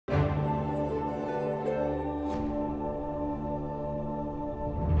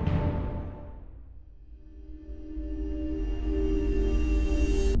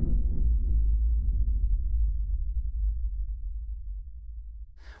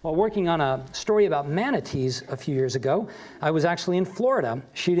While working on a story about manatees a few years ago, I was actually in Florida,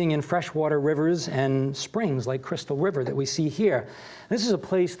 shooting in freshwater rivers and springs like Crystal River that we see here. This is a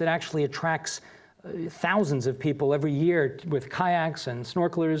place that actually attracts thousands of people every year with kayaks and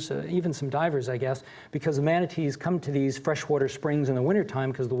snorkelers, even some divers, I guess, because the manatees come to these freshwater springs in the wintertime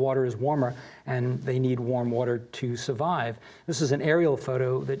because the water is warmer and they need warm water to survive. This is an aerial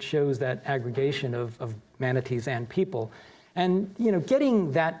photo that shows that aggregation of manatees and people. And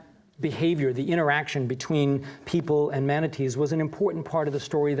getting that behavior, the interaction between people and manatees, was an important part of the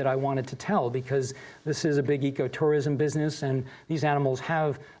story that I wanted to tell, because this is a big ecotourism business and these animals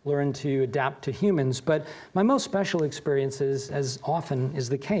have learned to adapt to humans. But my most special experiences, as often is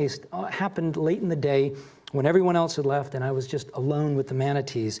the case, happened late in the day when everyone else had left and I was just alone with the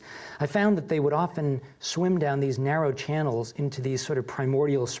manatees. I found that they would often swim down these narrow channels into these sort of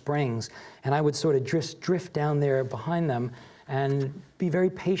primordial springs, and I would sort of drift down there behind them and be very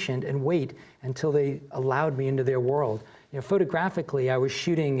patient and wait until they allowed me into their world. Photographically, I was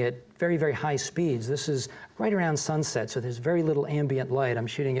shooting at very, very high speeds. This is right around sunset, so there's very little ambient light. I'm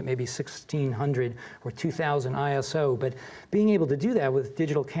shooting at maybe 1600 or 2000 ISO, but being able to do that with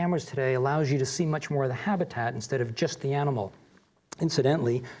digital cameras today allows you to see much more of the habitat instead of just the animal.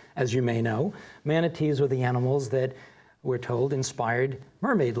 Incidentally, as you may know, manatees were the animals that, we're told, inspired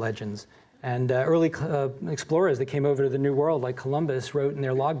mermaid legends. And early explorers that came over to the New World, like Columbus, wrote in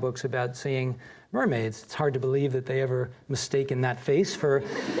their logbooks about seeing mermaids. It's hard to believe that they ever mistaken that face for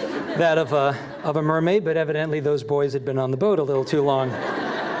that of a mermaid, but evidently those boys had been on the boat a little too long.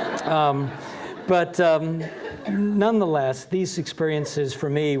 Nonetheless, these experiences for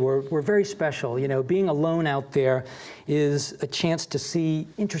me were very special. Being alone out there is a chance to see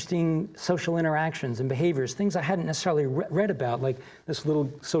interesting social interactions and behaviors, things I hadn't necessarily read about, like this little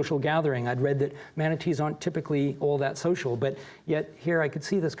social gathering. I'd read that manatees aren't typically all that social, but yet here I could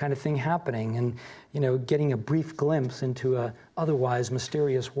see this kind of thing happening and, getting a brief glimpse into a otherwise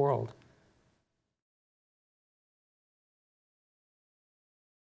mysterious world.